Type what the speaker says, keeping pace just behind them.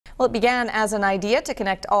Well, it began as an idea to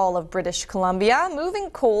connect all of British Columbia,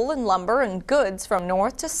 moving coal and lumber and goods from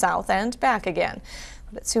north to south and back again.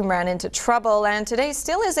 But it soon ran into trouble and today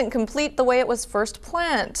still isn't complete the way it was first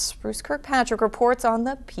planned. Bruce Kirkpatrick reports on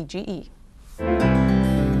the PGE.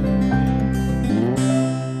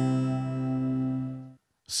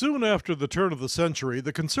 Soon after the turn of the century,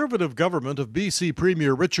 the Conservative government of BC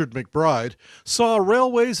Premier Richard McBride saw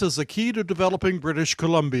railways as a key to developing British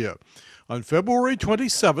Columbia. On February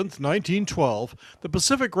 27, 1912, the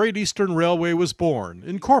Pacific Great Eastern Railway was born,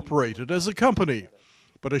 incorporated as a company.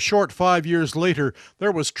 But a short 5 years later,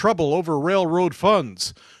 there was trouble over railroad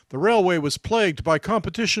funds. The railway was plagued by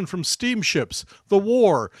competition from steamships, the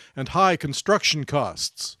war, and high construction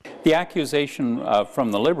costs. The accusation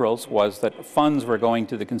from the Liberals was that funds were going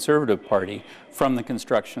to the Conservative Party from the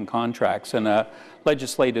construction contracts, and a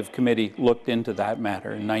legislative committee looked into that matter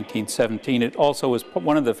in 1917. It also was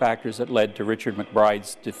one of the factors that led to Richard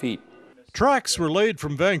McBride's defeat. Tracks were laid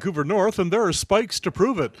from Vancouver north, and there are spikes to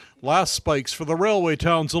prove it. Last spikes for the railway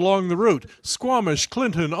towns along the route. Squamish,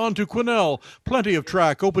 Clinton, on to Quesnel. Plenty of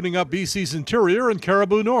track opening up BC's interior and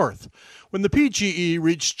Cariboo North. When the PGE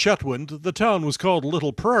reached Chetwynd, the town was called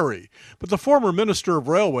Little Prairie. But the former Minister of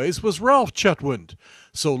Railways was Ralph Chetwynd.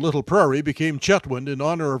 So Little Prairie became Chetwynd in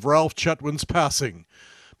honor of Ralph Chetwynd's passing.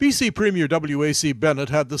 BC Premier W.A.C. Bennett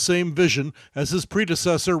had the same vision as his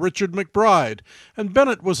predecessor Richard McBride, and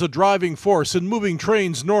Bennett was a driving force in moving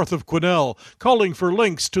trains north of Quesnel, calling for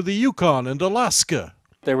links to the Yukon and Alaska.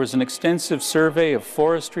 There was an extensive survey of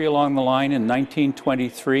forestry along the line in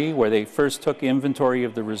 1923 where they first took inventory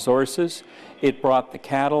of the resources. It brought the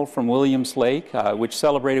cattle from Williams Lake, which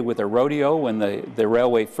celebrated with a rodeo when the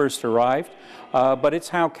railway first arrived. But it's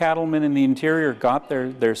how cattlemen in the interior got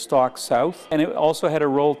their stock south. And it also had a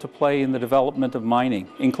role to play in the development of mining,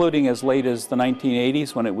 including as late as the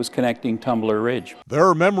 1980s when it was connecting Tumbler Ridge. There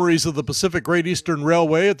are memories of the Pacific Great Eastern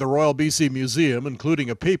Railway at the Royal BC Museum, including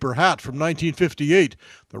a paper hat from 1958.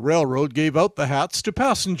 The railroad gave out the hats to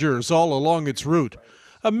passengers all along its route.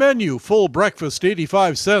 A menu, full breakfast,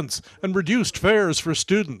 85 cents, and reduced fares for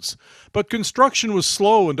students. But construction was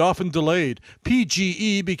slow and often delayed.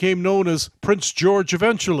 PGE became known as Prince George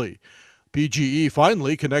eventually. PGE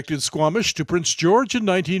finally connected Squamish to Prince George in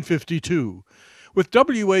 1952. With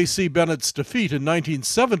W.A.C. Bennett's defeat in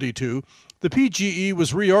 1972, the PGE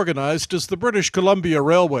was reorganized as the British Columbia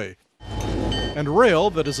Railway. And rail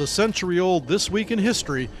that is a century old this week in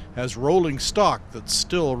history has rolling stock that's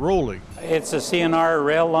still rolling. It's a CNR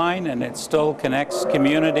rail line and it still connects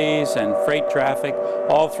communities and freight traffic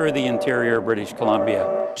all through the interior of British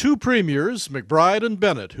Columbia. Two premiers, McBride and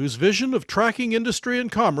Bennett, whose vision of tracking industry and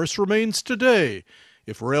commerce remains today.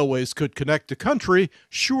 If railways could connect a country,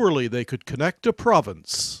 surely they could connect a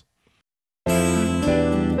province.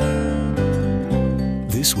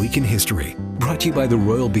 This Week in History, brought to you by the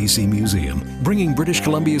Royal BC Museum, bringing British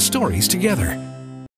Columbia's stories together.